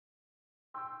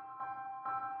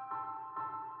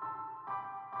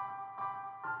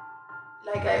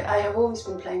Like I have always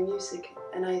been playing music,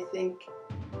 and I think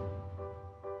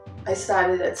I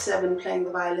started at 7 playing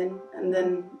the violin, and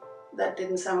then that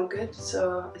didn't sound good,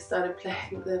 so I started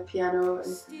playing the piano,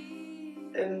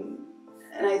 and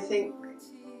I think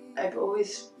I've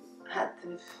always had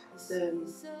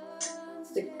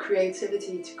the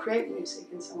creativity to create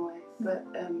music in some way, but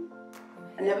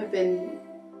I've never been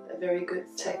a very good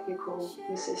technical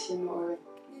musician or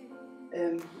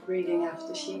reading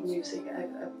after sheet music.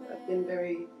 I've been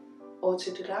very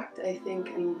autodidact, I think,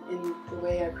 in the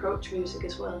way I approach music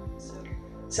as well.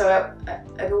 So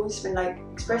I've always been like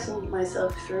expressing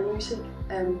myself through music.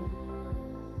 Then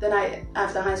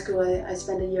after high school, I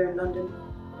spent a year in London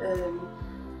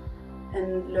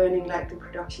and learning like the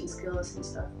production skills and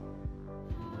stuff.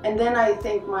 And then I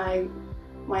think my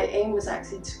aim was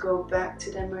actually to go back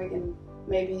to Denmark and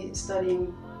maybe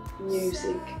studying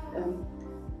music.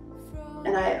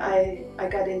 And I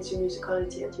got into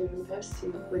musicology at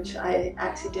university, which I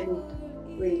actually didn't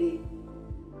really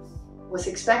was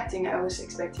expecting. I was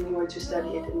expecting more to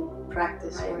study it and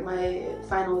practice. My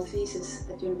final thesis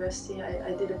at university,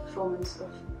 I did a performance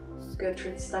of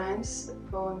Gertrude Stein's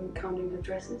poem Counting the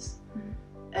Dresses.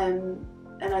 And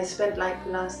I spent like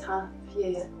the last half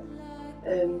year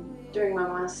during my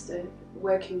master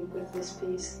working with this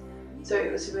piece. So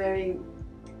it was very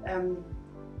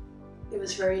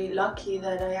lucky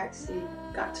that I actually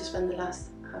got to spend the last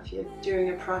half year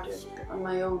doing a project on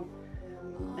my own.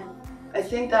 And I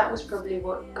think that was probably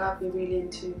what got me really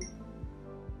into,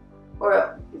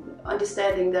 or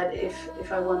understanding that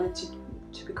if I wanted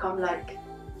to become like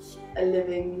a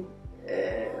living,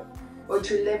 or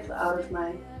to live out of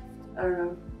my, I don't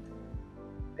know,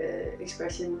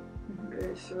 expression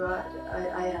throughout,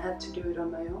 I had to do it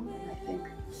on my own. And I think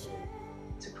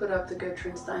to put up the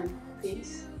Gertrude Stein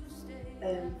piece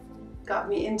got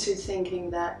me into thinking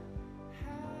that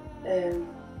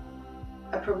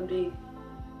I probably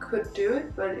could do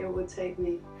it, but it would take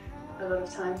me a lot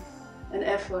of time and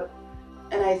effort.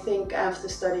 And I think after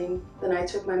studying, then I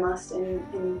took my master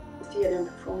in theatre and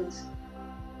performance.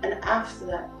 And after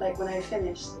that, like when I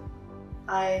finished,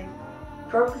 I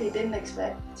probably didn't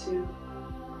expect to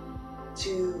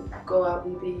go out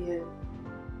and be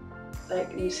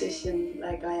like a musician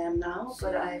like I am now,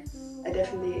 but I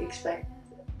definitely expect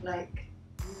like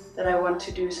that I want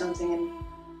to do something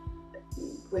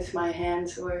with my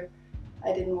hands, or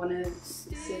I didn't want to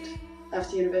sit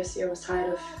after university. I was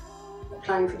tired of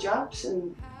applying for jobs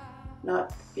and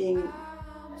not being,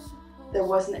 there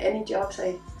wasn't any jobs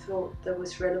I thought that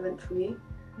was relevant for me.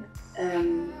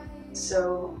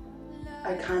 So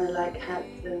I kind of like had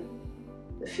the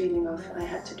feeling of I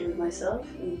had to do it myself.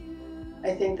 And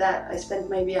I think that I spent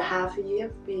maybe a half a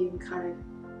year being kind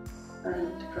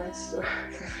of depressed or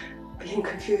being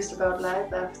confused about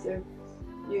life after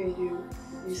you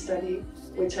study,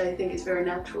 which I think is very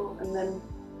natural. And then,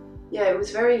 yeah,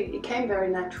 it came very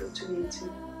natural to me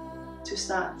to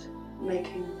start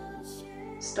making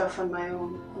stuff on my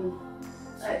own. And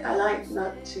I like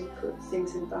not to put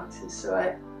things in boxes, so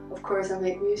of course I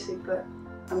make music, but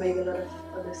I make a lot of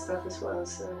other stuff as well.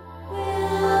 So.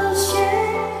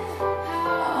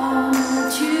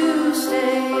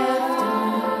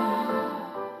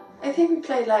 I think we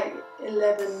played like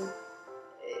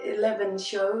 11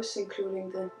 shows, including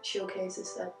the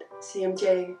showcases at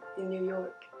CMJ in New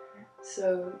York.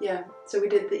 So yeah, so we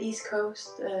did the East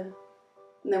Coast, and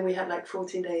then we had like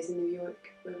 14 days in New York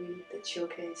where we did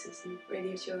showcases and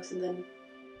radio shows, and then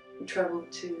we traveled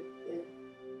to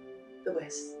the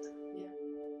West. Yeah.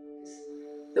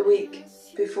 The week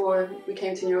before we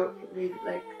came to New York, we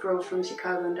like drove from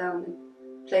Chicago and down and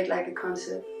played like a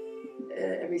concert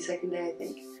every second day, I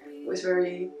think. It was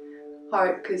very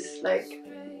hard because like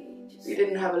we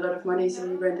didn't have a lot of money, so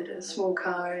we rented a small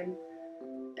car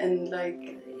and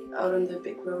like out on the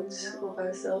big roads all by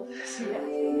ourselves. So, yeah.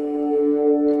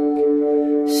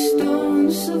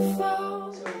 So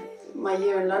my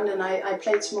year in London, I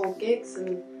played small gigs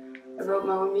and I wrote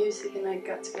my own music, and I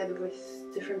got together with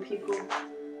different people,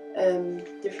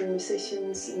 different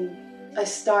musicians, and I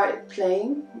started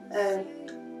playing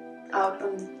out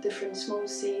on different small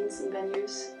scenes and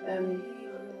venues.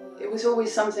 It was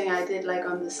always something I did like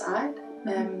on the side.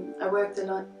 I worked a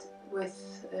lot with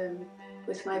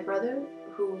my brother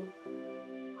who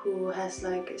has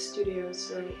like a studio,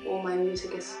 so all my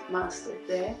music is mastered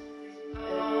there.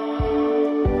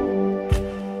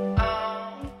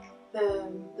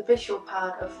 The visual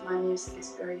part of my music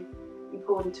is very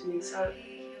important to me, so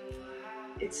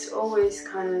it's always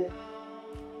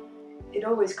it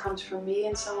always comes from me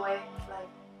in some way. Like,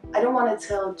 I don't want to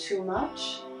tell too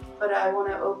much, but I want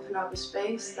to open up a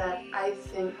space that I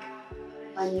think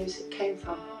my music came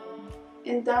from.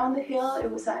 In Down the Hill, it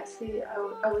was actually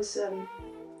I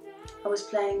was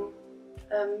playing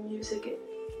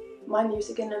my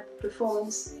music in a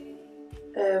performance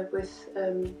with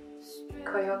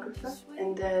choreographer,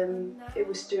 and it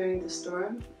was during the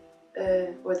storm,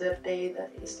 or the day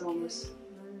that the storm was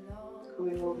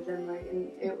coming over Denmark,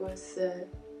 and it was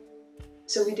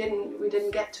so we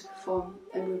didn't get to perform,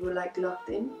 and we were like locked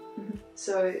in,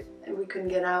 and we couldn't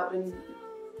get out, and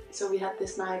so we had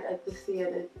this night at the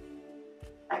theater,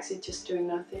 actually just doing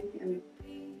nothing, and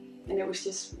it was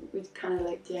just, we kind of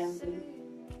like jammed, and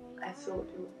I thought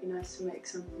it would be nice to make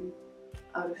something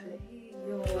out of it.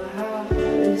 Your heart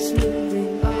is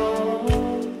moving on.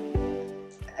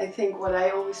 I think what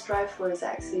I always strive for is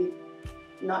actually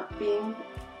not being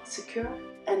secure,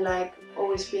 and like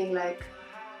always being like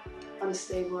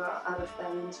unstable or out of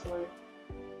balance, or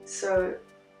so.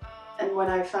 And when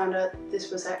I found out this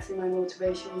was actually my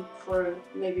motivation for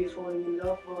maybe falling in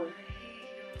love or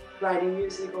writing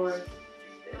music or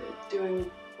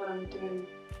doing what I'm doing,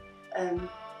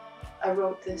 I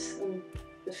wrote this, and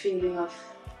the feeling of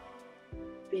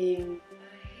being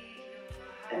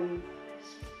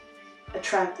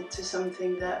attracted to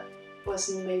something that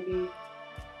wasn't maybe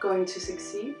going to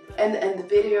succeed. And the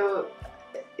video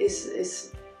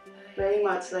is very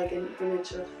much like an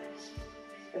image of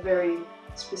a very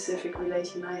specific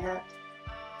relation I had,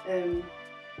 and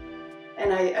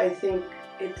I think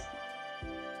it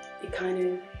kind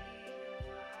of,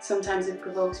 sometimes it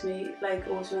provokes me, like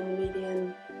also in the media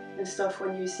and stuff,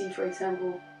 when you see, for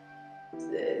example,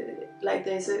 like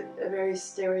there's a very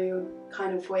stereo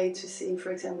kind of way to see,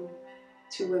 for example,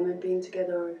 two women being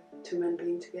together or two men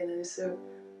being together. So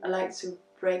I like to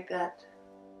break that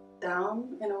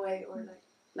down in a way, or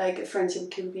like a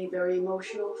friendship can be very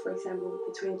emotional, for example,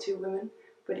 between two women,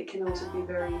 but it can also be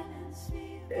very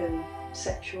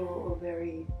sexual or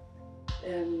very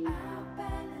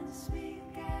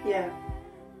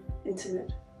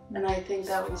intimate. And I think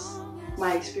that was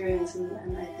my experience,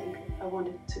 and I think I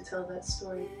wanted to tell that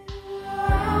story.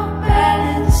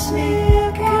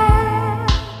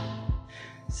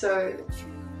 So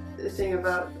the thing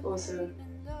about also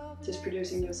just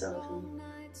producing yourself and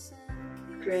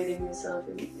creating yourself,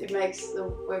 it makes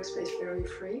the workspace very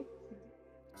free.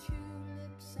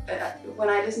 When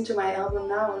I listen to my album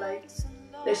now, like,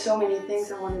 there's so many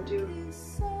things I want to do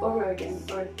over again,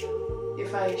 or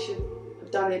if I should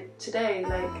have done it today,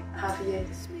 like half a year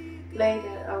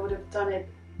later, I would have done it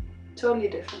totally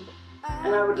different.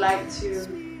 And I would like to,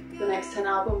 the next 10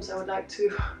 albums, I would like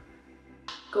to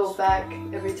go back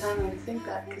every time and think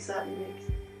that, because that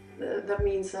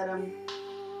means that I'm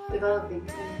developing.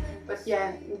 But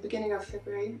yeah, in the beginning of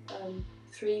February,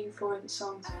 3-4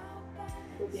 songs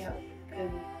will be out,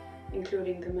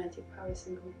 including the Magic Power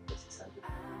single, which is out.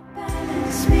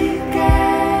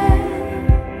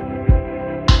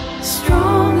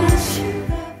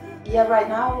 Yeah, right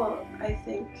now I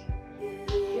think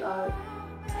we are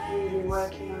really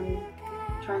working on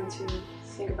trying to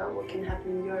think about what can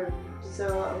happen in Europe.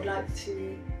 So I would like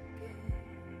to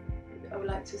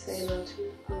say hello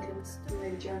to England,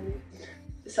 maybe Germany,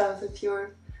 the south of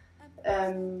Europe.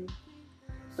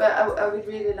 But I would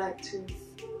really like to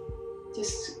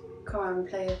just come out and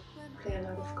play a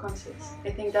lot of concerts. I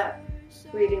think that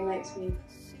really makes me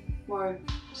more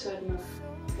certain of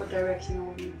what direction I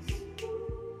want to go.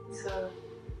 So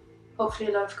hopefully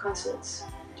a lot of concerts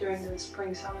during the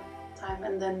spring, summer time,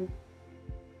 and then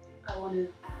I want to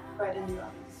write a new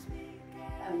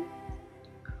album,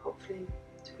 hopefully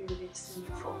to be released in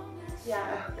the fall.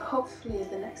 Yeah, hopefully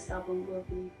the next album will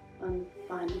be on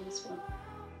vinyl as well.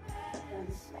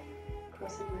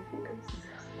 Crossing my fingers.